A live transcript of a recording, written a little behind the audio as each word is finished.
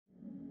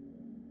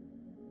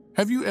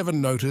Have you ever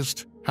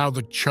noticed how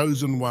the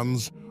chosen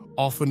ones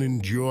often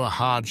endure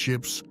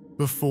hardships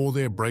before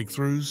their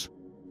breakthroughs?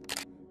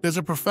 There's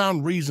a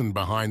profound reason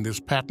behind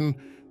this pattern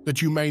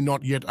that you may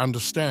not yet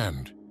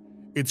understand.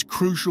 It's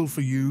crucial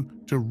for you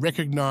to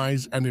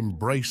recognize and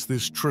embrace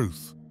this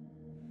truth.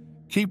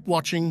 Keep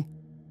watching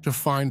to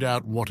find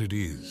out what it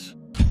is.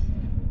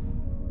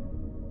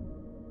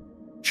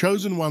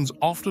 Chosen ones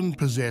often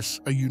possess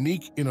a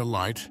unique inner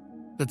light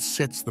that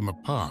sets them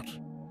apart.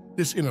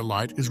 This inner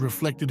light is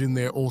reflected in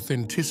their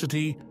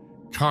authenticity,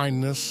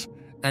 kindness,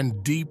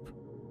 and deep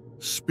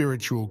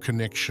spiritual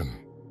connection.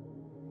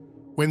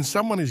 When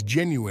someone is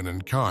genuine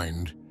and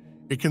kind,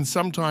 it can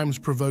sometimes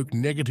provoke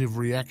negative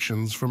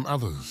reactions from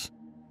others.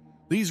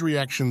 These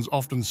reactions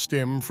often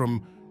stem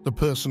from the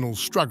personal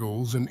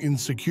struggles and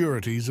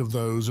insecurities of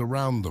those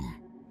around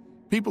them.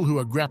 People who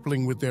are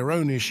grappling with their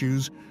own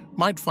issues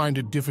might find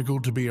it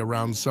difficult to be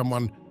around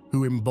someone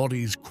who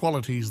embodies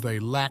qualities they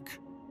lack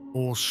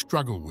or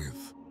struggle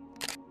with.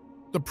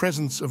 The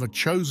presence of a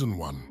chosen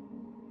one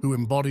who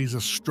embodies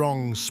a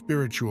strong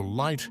spiritual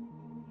light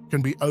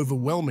can be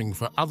overwhelming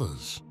for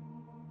others.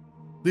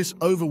 This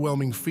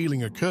overwhelming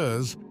feeling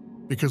occurs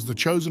because the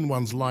chosen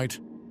one's light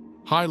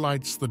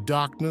highlights the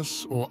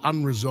darkness or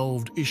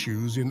unresolved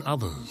issues in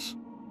others.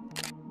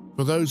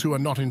 For those who are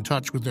not in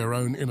touch with their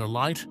own inner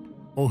light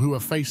or who are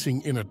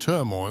facing inner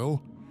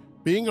turmoil,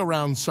 being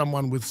around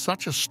someone with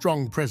such a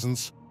strong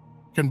presence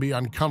can be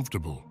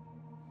uncomfortable.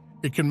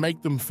 It can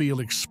make them feel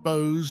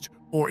exposed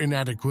or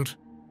inadequate,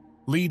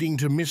 leading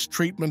to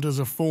mistreatment as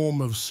a form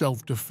of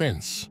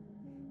self-defense.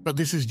 But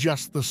this is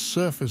just the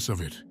surface of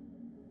it.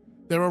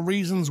 There are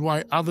reasons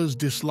why others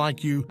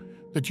dislike you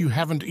that you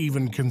haven't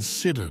even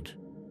considered.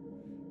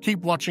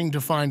 Keep watching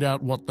to find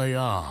out what they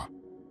are.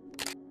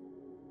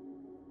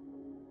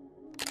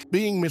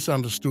 Being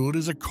misunderstood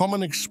is a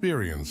common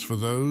experience for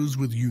those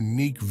with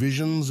unique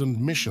visions and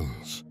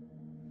missions.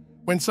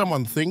 When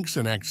someone thinks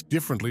and acts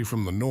differently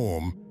from the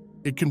norm,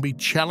 it can be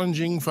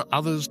challenging for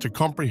others to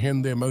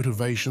comprehend their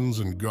motivations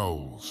and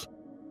goals.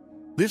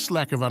 This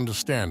lack of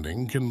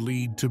understanding can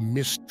lead to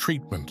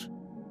mistreatment,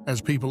 as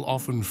people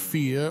often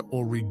fear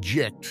or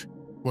reject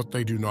what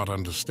they do not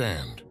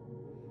understand.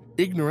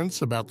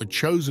 Ignorance about the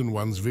chosen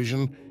one's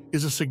vision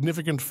is a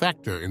significant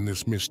factor in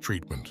this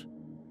mistreatment.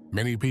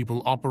 Many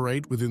people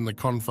operate within the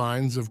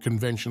confines of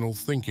conventional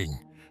thinking,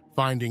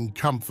 finding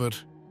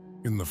comfort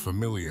in the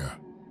familiar.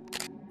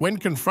 When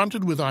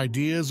confronted with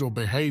ideas or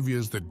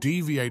behaviors that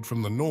deviate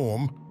from the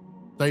norm,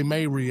 they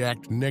may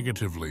react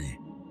negatively,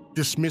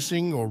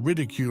 dismissing or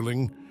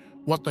ridiculing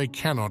what they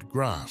cannot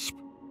grasp.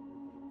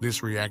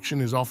 This reaction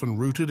is often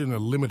rooted in a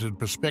limited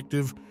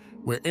perspective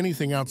where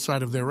anything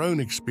outside of their own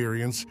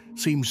experience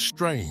seems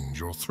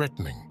strange or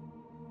threatening.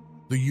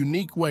 The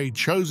unique way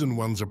chosen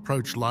ones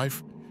approach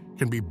life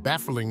can be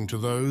baffling to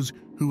those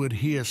who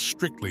adhere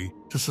strictly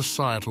to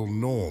societal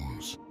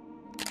norms.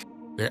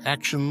 Their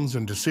actions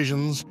and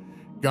decisions,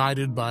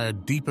 guided by a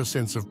deeper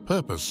sense of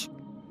purpose,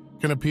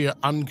 can appear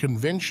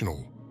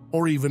unconventional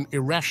or even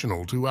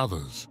irrational to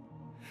others.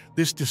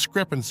 This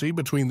discrepancy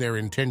between their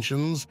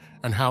intentions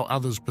and how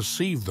others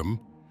perceive them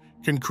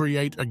can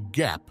create a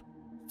gap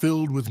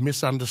filled with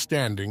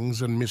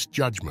misunderstandings and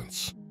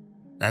misjudgments.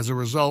 As a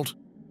result,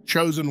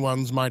 chosen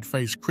ones might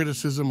face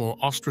criticism or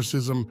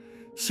ostracism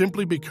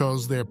simply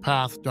because their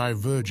path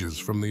diverges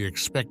from the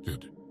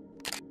expected.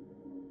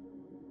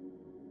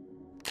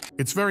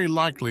 It's very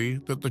likely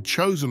that the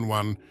chosen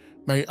one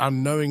may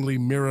unknowingly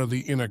mirror the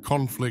inner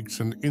conflicts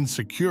and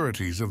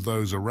insecurities of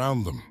those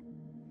around them.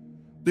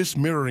 This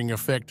mirroring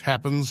effect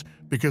happens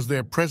because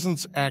their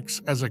presence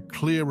acts as a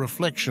clear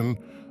reflection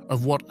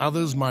of what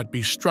others might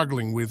be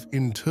struggling with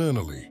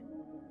internally.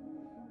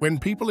 When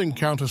people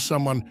encounter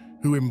someone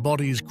who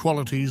embodies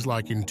qualities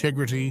like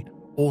integrity,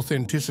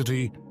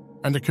 authenticity,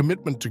 and a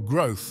commitment to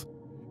growth,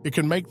 it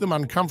can make them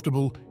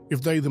uncomfortable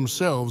if they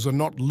themselves are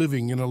not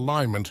living in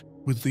alignment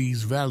with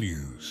these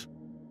values.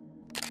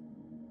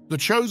 The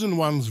chosen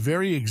one's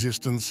very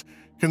existence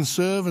can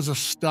serve as a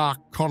stark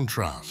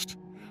contrast,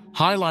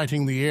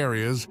 highlighting the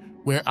areas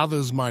where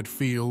others might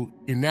feel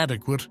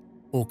inadequate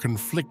or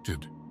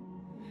conflicted.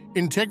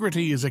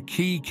 Integrity is a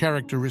key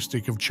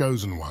characteristic of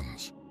chosen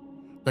ones.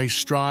 They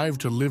strive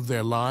to live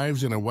their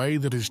lives in a way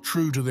that is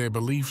true to their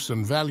beliefs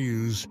and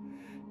values,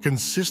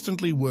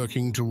 consistently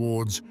working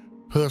towards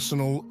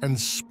personal and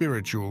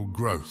spiritual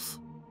growth.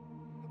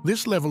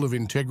 This level of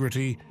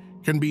integrity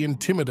can be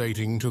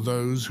intimidating to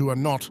those who are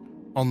not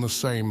on the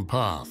same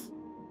path.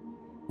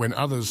 When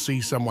others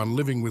see someone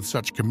living with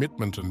such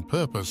commitment and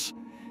purpose,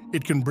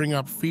 it can bring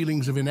up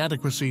feelings of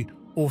inadequacy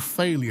or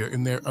failure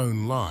in their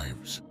own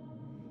lives.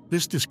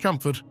 This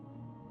discomfort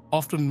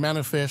often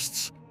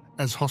manifests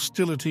as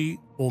hostility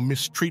or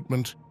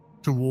mistreatment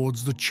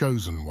towards the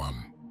chosen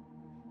one.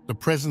 The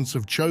presence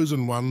of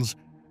chosen ones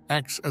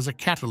acts as a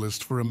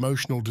catalyst for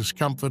emotional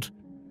discomfort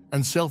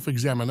and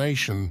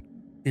self-examination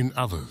in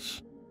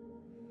others.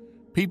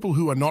 People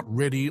who are not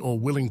ready or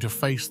willing to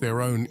face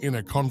their own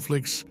inner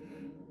conflicts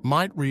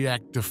might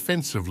react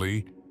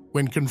defensively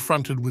when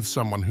confronted with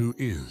someone who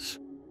is.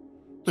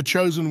 The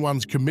chosen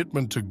one's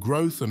commitment to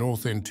growth and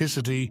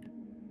authenticity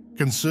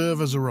can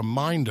serve as a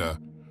reminder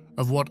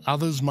of what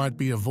others might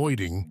be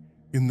avoiding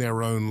in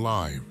their own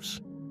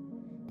lives.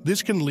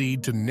 This can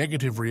lead to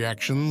negative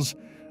reactions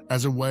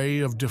as a way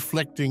of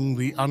deflecting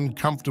the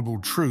uncomfortable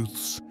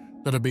truths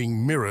that are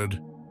being mirrored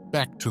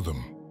back to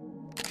them.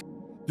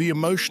 The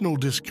emotional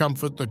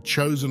discomfort that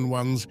chosen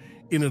ones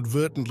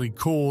inadvertently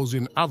cause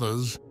in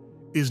others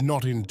is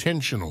not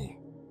intentional.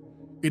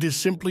 It is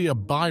simply a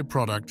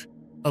byproduct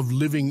of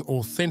living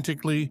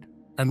authentically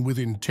and with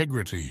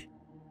integrity.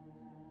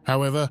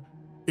 However,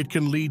 it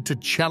can lead to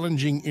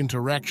challenging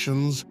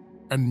interactions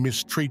and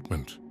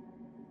mistreatment.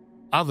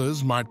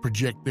 Others might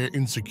project their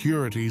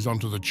insecurities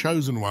onto the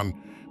chosen one,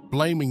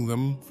 blaming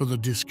them for the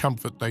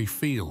discomfort they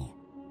feel.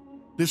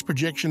 This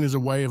projection is a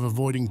way of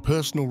avoiding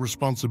personal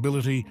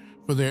responsibility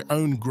for their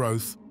own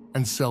growth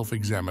and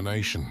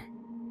self-examination.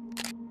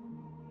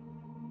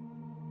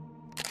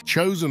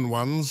 Chosen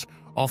ones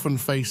often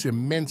face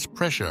immense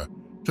pressure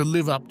to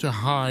live up to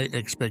high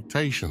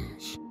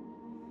expectations.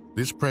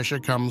 This pressure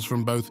comes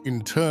from both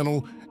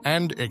internal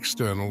and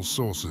external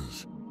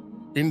sources.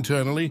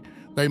 Internally,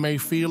 they may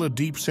feel a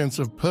deep sense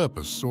of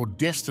purpose or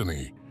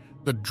destiny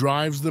that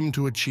drives them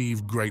to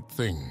achieve great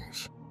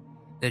things.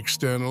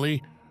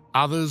 Externally,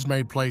 others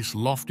may place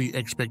lofty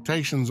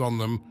expectations on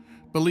them,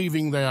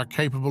 believing they are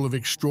capable of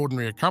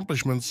extraordinary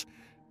accomplishments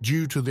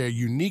due to their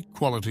unique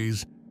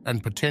qualities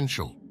and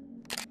potential.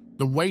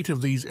 The weight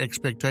of these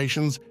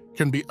expectations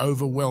can be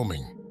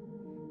overwhelming.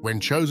 When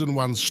chosen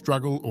ones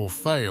struggle or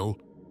fail,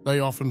 they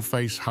often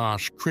face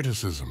harsh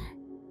criticism.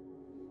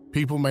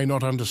 People may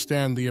not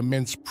understand the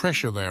immense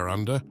pressure they are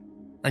under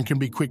and can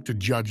be quick to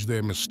judge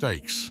their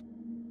mistakes.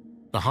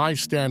 The high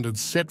standards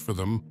set for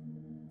them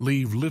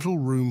leave little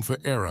room for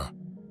error,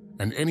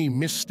 and any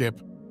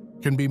misstep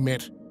can be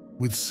met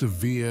with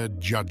severe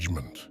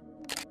judgment.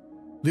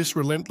 This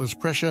relentless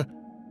pressure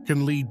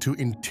can lead to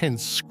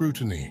intense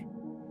scrutiny.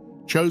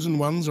 Chosen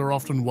ones are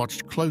often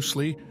watched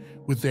closely,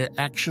 with their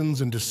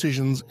actions and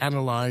decisions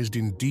analyzed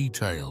in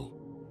detail.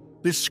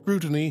 This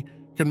scrutiny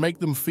can make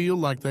them feel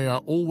like they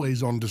are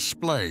always on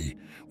display,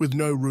 with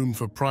no room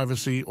for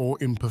privacy or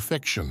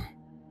imperfection.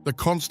 The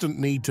constant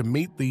need to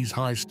meet these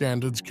high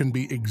standards can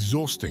be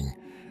exhausting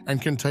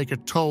and can take a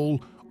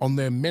toll on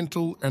their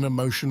mental and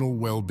emotional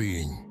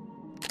well-being.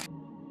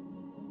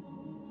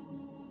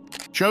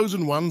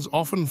 Chosen ones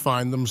often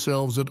find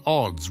themselves at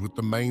odds with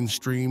the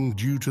mainstream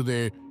due to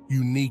their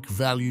unique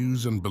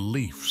values and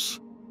beliefs.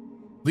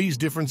 These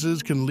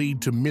differences can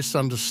lead to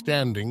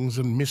misunderstandings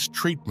and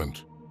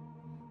mistreatment.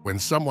 When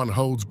someone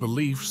holds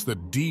beliefs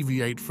that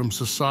deviate from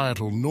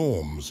societal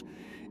norms,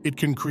 it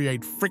can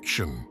create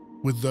friction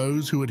with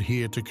those who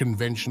adhere to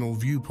conventional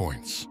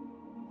viewpoints.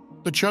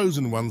 The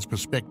chosen one's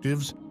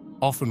perspectives,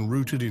 often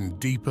rooted in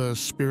deeper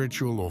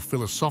spiritual or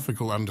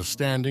philosophical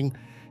understanding,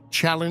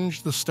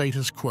 challenge the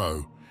status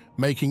quo,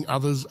 making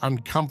others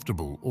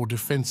uncomfortable or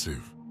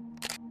defensive.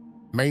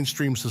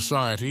 Mainstream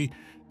society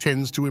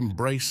tends to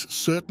embrace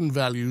certain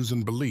values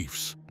and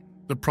beliefs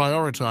that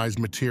prioritize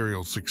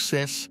material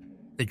success,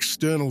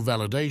 external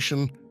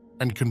validation,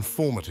 and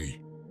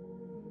conformity.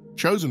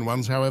 Chosen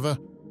ones, however,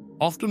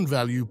 often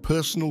value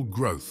personal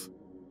growth,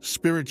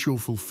 spiritual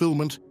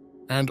fulfillment,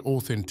 and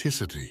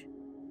authenticity.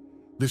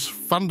 This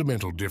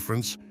fundamental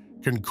difference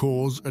can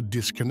cause a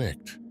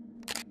disconnect.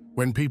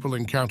 When people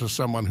encounter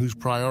someone whose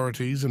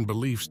priorities and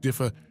beliefs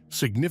differ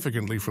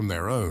significantly from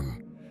their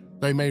own,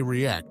 they may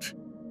react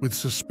with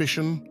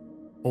suspicion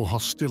or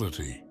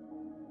hostility.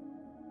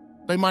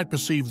 They might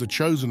perceive the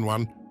chosen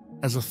one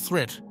as a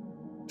threat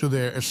to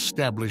their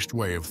established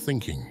way of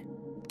thinking.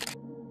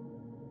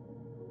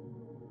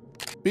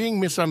 Being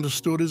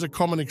misunderstood is a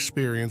common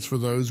experience for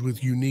those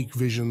with unique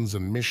visions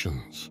and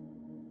missions.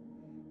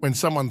 When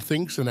someone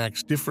thinks and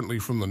acts differently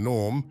from the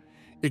norm,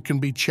 it can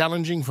be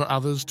challenging for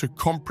others to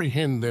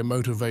comprehend their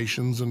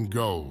motivations and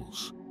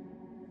goals.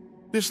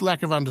 This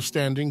lack of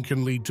understanding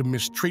can lead to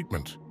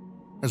mistreatment,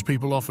 as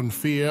people often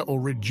fear or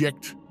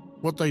reject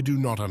what they do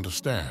not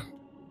understand.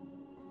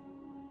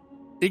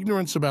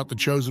 Ignorance about the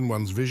chosen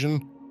one's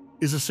vision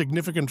is a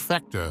significant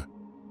factor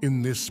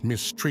in this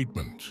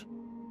mistreatment.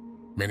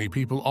 Many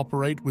people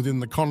operate within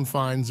the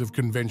confines of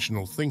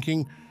conventional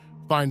thinking,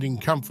 finding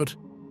comfort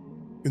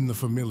in the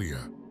familiar.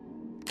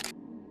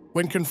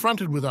 When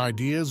confronted with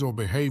ideas or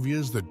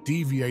behaviors that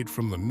deviate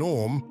from the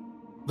norm,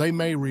 they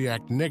may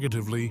react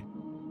negatively,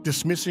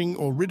 dismissing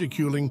or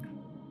ridiculing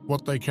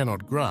what they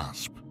cannot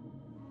grasp.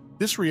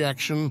 This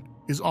reaction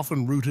is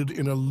often rooted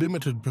in a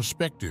limited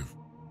perspective,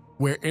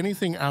 where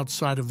anything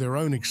outside of their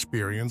own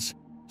experience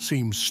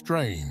seems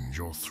strange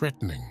or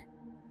threatening.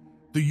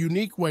 The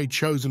unique way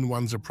chosen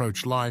ones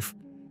approach life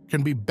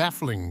can be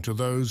baffling to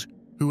those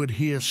who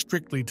adhere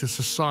strictly to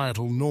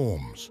societal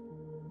norms.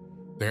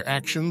 Their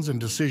actions and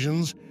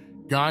decisions,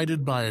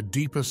 guided by a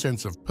deeper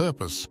sense of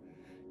purpose,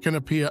 can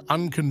appear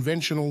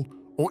unconventional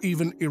or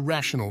even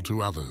irrational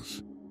to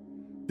others.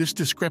 This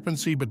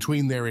discrepancy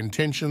between their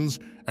intentions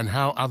and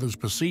how others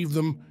perceive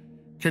them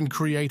can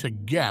create a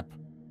gap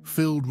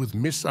filled with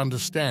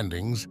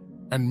misunderstandings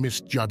and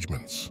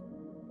misjudgments.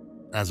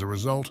 As a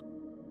result,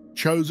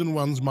 chosen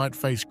ones might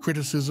face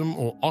criticism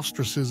or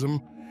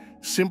ostracism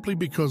simply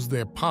because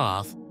their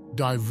path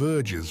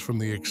diverges from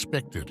the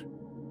expected.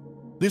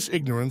 This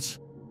ignorance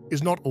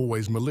is not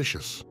always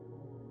malicious.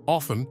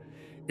 Often,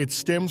 it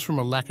stems from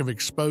a lack of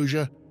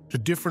exposure to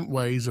different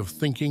ways of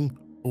thinking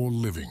or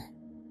living.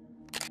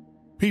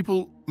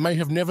 People may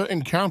have never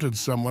encountered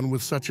someone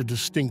with such a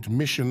distinct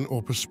mission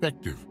or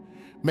perspective,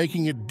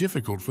 making it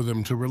difficult for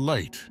them to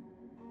relate.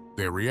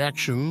 Their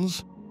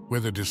reactions,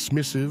 whether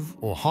dismissive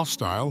or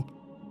hostile,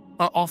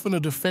 are often a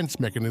defense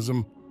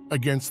mechanism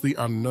against the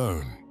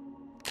unknown.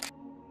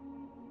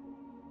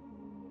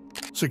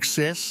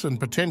 Success and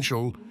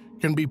potential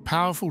can be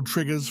powerful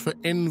triggers for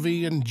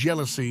envy and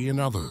jealousy in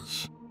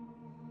others.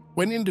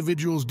 When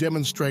individuals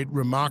demonstrate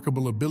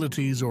remarkable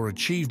abilities or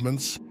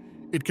achievements,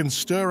 it can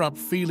stir up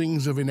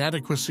feelings of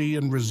inadequacy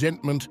and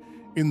resentment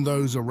in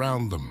those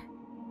around them.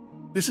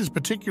 This is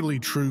particularly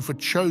true for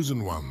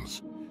chosen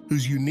ones,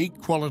 whose unique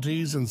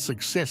qualities and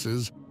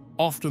successes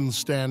often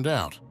stand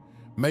out,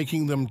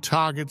 making them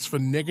targets for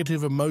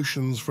negative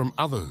emotions from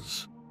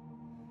others.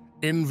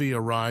 Envy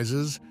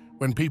arises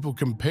when people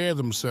compare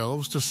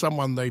themselves to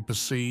someone they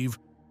perceive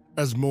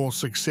as more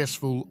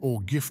successful or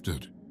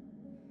gifted.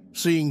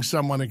 Seeing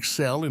someone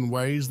excel in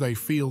ways they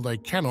feel they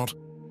cannot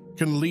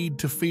can lead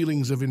to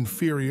feelings of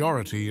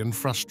inferiority and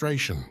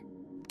frustration.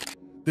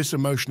 This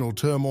emotional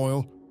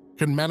turmoil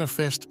can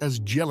manifest as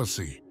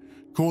jealousy,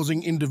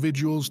 causing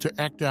individuals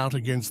to act out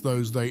against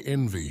those they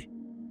envy.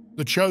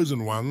 The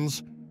chosen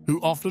ones,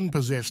 who often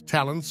possess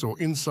talents or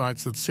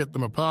insights that set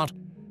them apart,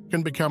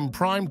 can become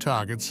prime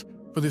targets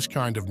for this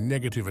kind of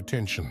negative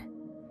attention.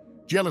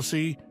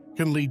 Jealousy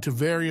can lead to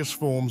various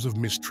forms of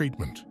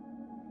mistreatment.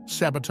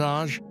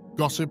 Sabotage,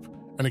 gossip,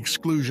 and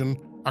exclusion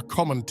are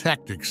common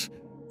tactics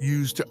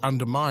used to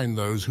undermine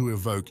those who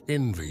evoke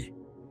envy.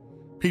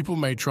 People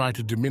may try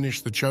to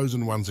diminish the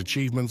chosen one's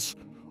achievements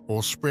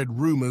or spread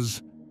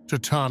rumors to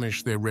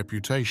tarnish their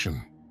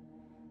reputation.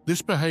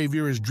 This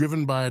behavior is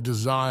driven by a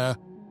desire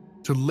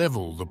to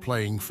level the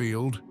playing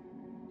field,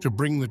 to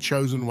bring the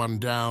chosen one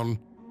down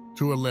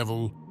to a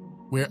level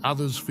where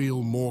others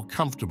feel more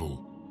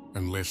comfortable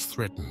and less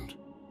threatened.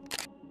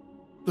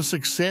 The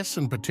success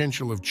and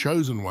potential of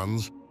chosen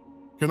ones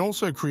can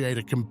also create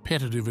a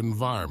competitive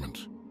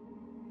environment.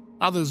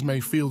 Others may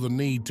feel the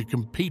need to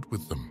compete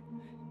with them,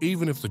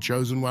 even if the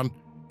chosen one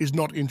is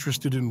not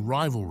interested in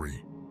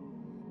rivalry.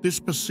 This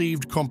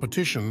perceived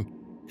competition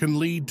can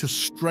lead to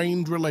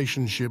strained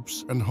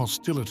relationships and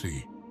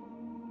hostility.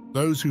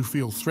 Those who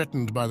feel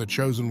threatened by the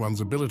chosen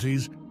one's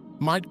abilities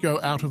might go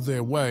out of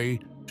their way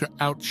to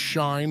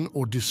outshine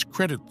or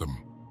discredit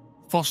them,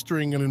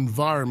 fostering an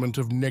environment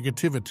of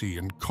negativity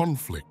and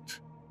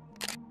conflict.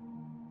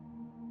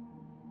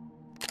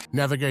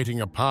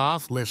 Navigating a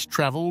path less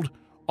traveled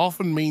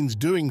often means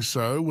doing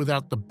so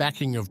without the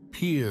backing of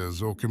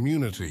peers or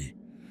community.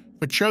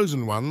 For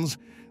chosen ones,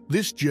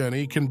 this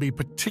journey can be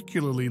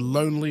particularly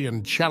lonely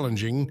and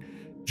challenging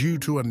due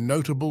to a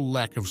notable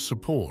lack of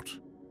support.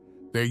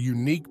 Their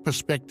unique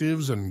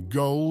perspectives and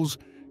goals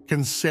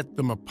can set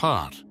them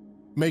apart,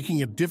 making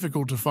it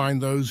difficult to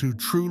find those who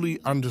truly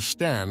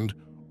understand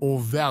or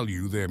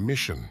value their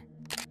mission.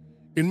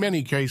 In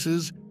many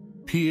cases,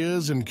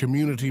 peers and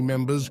community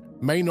members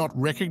may not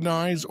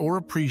recognize or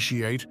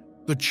appreciate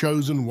the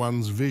chosen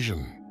one's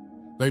vision.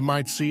 They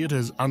might see it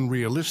as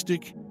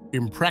unrealistic,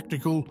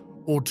 impractical,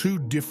 or too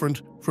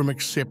different from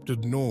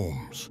accepted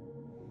norms.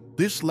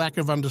 This lack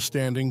of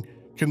understanding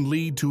can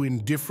lead to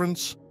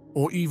indifference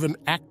or even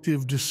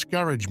active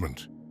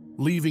discouragement,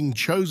 leaving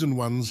chosen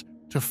ones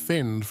to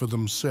fend for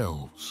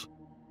themselves.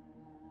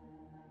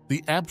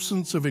 The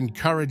absence of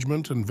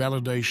encouragement and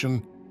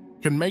validation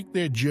can make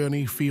their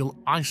journey feel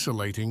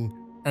isolating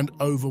and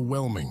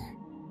overwhelming.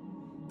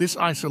 This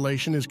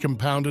isolation is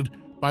compounded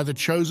by the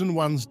chosen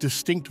one's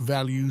distinct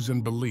values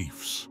and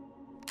beliefs.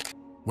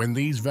 When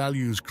these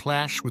values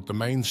clash with the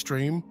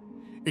mainstream,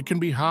 it can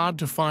be hard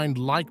to find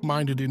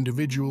like-minded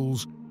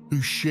individuals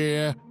who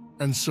share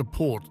and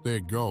support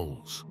their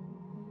goals.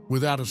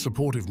 Without a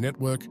supportive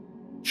network,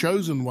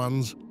 chosen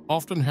ones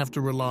often have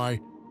to rely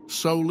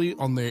solely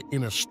on their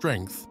inner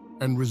strength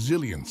and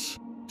resilience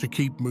to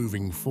keep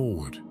moving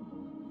forward.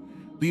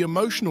 The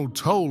emotional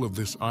toll of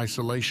this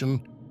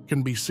isolation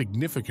can be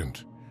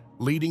significant,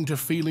 leading to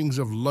feelings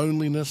of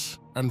loneliness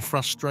and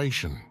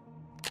frustration.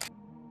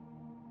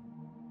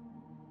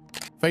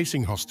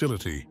 Facing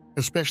hostility,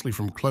 especially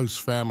from close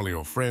family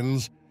or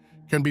friends,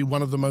 can be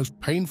one of the most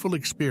painful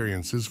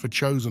experiences for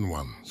chosen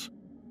ones.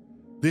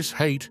 This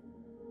hate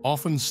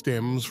often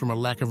stems from a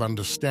lack of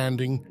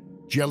understanding,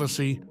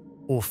 jealousy,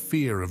 or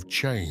fear of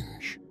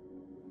change.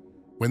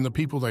 When the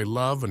people they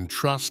love and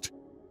trust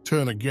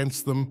turn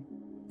against them,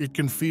 it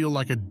can feel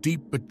like a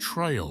deep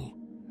betrayal,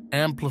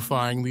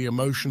 amplifying the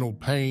emotional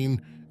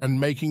pain and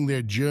making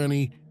their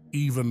journey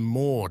even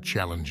more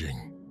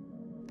challenging.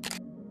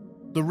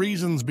 The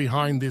reasons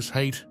behind this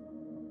hate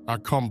are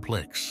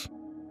complex.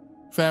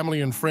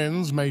 Family and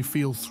friends may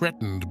feel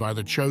threatened by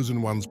the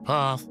chosen one's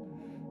path,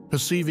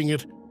 perceiving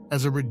it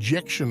as a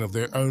rejection of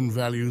their own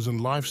values and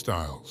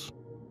lifestyles.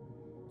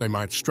 They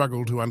might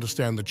struggle to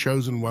understand the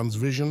chosen one's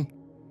vision,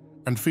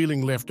 and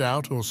feeling left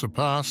out or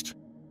surpassed,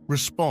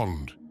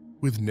 respond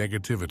with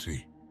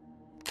negativity.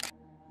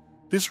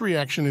 This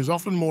reaction is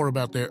often more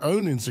about their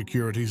own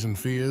insecurities and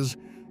fears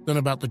than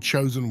about the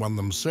chosen one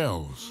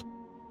themselves.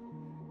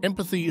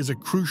 Empathy is a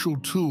crucial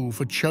tool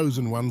for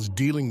chosen ones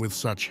dealing with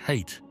such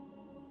hate.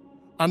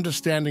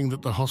 Understanding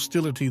that the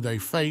hostility they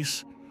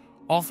face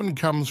often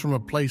comes from a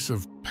place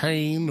of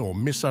pain or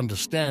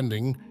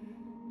misunderstanding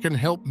can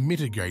help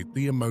mitigate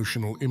the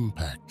emotional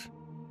impact.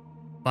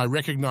 By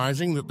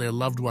recognizing that their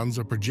loved ones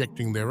are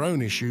projecting their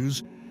own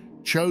issues,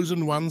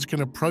 chosen ones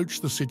can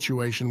approach the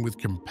situation with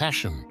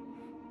compassion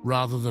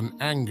rather than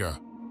anger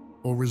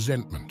or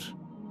resentment.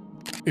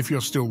 If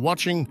you're still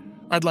watching,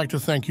 I'd like to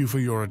thank you for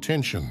your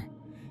attention.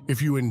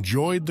 If you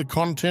enjoyed the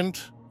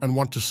content and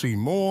want to see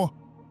more,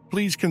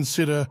 please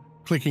consider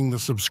clicking the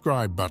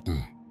subscribe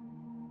button.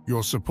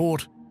 Your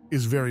support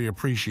is very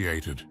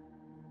appreciated.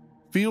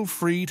 Feel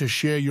free to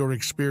share your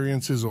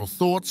experiences or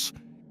thoughts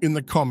in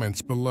the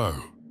comments below.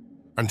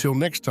 Until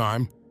next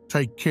time,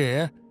 take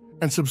care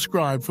and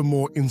subscribe for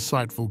more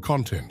insightful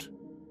content.